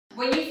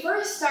When you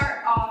first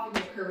start off in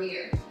your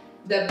career,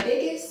 the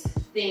biggest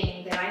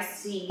thing that I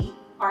see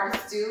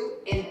artists do,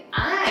 and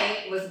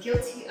I was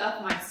guilty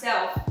of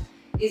myself,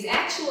 is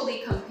actually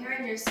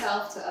comparing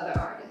yourself to other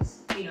artists.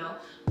 You know,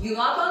 you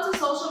log onto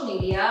social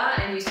media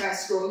and you start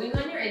scrolling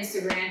on your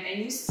Instagram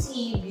and you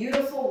see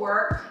beautiful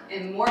work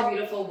and more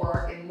beautiful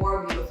work and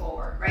more beautiful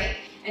work, right?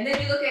 And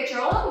then you look at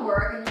your own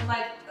work and you're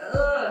like,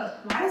 ugh,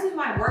 why doesn't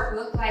my work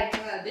look like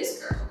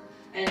this girl?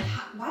 And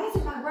why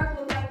doesn't my work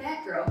look like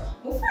that girl?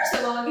 Well,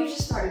 first of all, you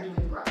just started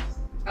doing brows.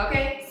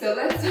 Okay, so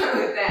let's start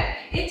with that.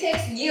 It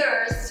takes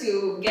years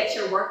to get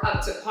your work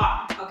up to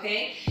par,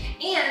 okay?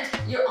 And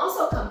you're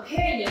also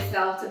comparing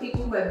yourself to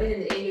people who have been in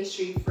the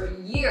industry for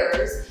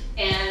years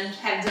and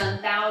have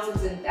done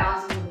thousands and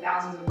thousands and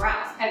thousands of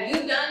brows. Have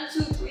you done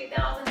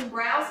 2,000-3,000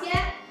 brows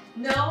yet?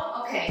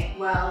 No? Okay,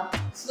 well,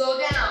 slow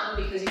down,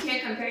 because you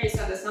can't compare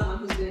yourself to someone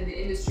who's been in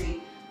the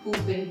industry who's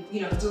been,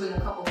 you know, doing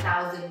a couple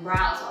thousand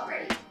brows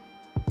already.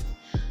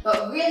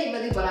 But really,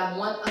 really what I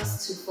want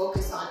us to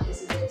focus on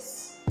is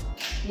this.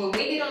 When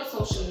we get on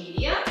social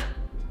media,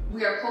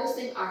 we are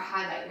posting our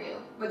highlight reel.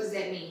 What does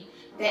that mean?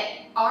 That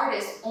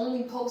artists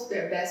only post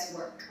their best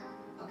work,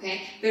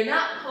 okay? They're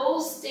not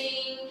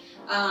posting,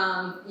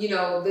 you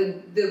know,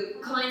 the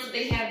clients that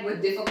they have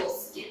with difficult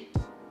skin,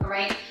 all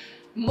right?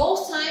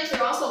 Most times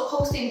they're also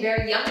posting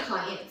very young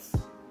clients,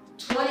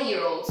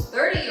 20-year-olds,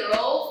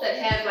 30-year-olds that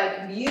have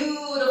like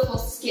beautiful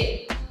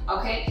skin,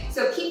 okay?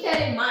 So keep that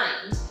in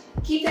mind.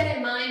 Keep that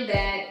in mind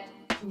that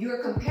you're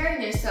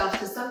comparing yourself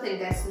to something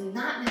that's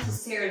not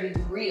necessarily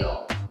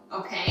real,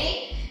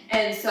 okay?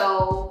 And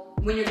so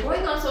when you're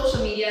going on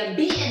social media,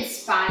 be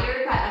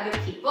inspired by other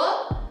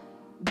people,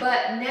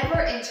 but never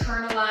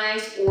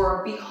internalize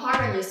or be hard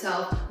on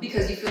yourself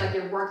because you feel like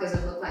your work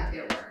doesn't look like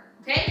their work,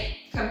 okay?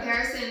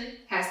 Comparison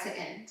has to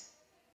end.